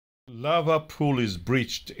Lava pool is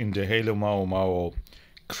breached in the Halemaʻumaʻu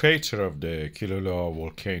crater of the Kiluae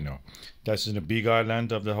volcano. That's in the big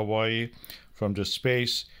island of the Hawaii. From the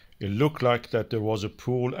space, it looked like that there was a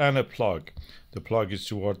pool and a plug. The plug is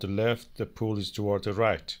toward the left, the pool is toward the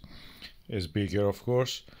right. It's bigger, of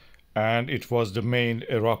course, and it was the main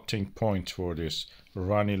erupting point for this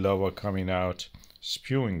runny lava coming out,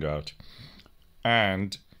 spewing out,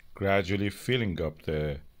 and gradually filling up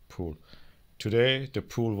the pool. Today, the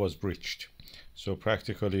pool was breached. So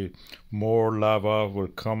practically more lava will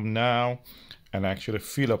come now and actually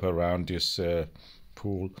fill up around this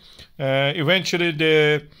pool. Eventually,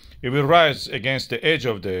 it will rise against the edge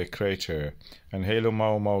of the crater, and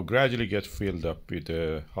Halemaʻumaʻu gradually get filled up with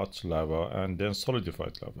hot lava and then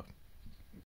solidified lava.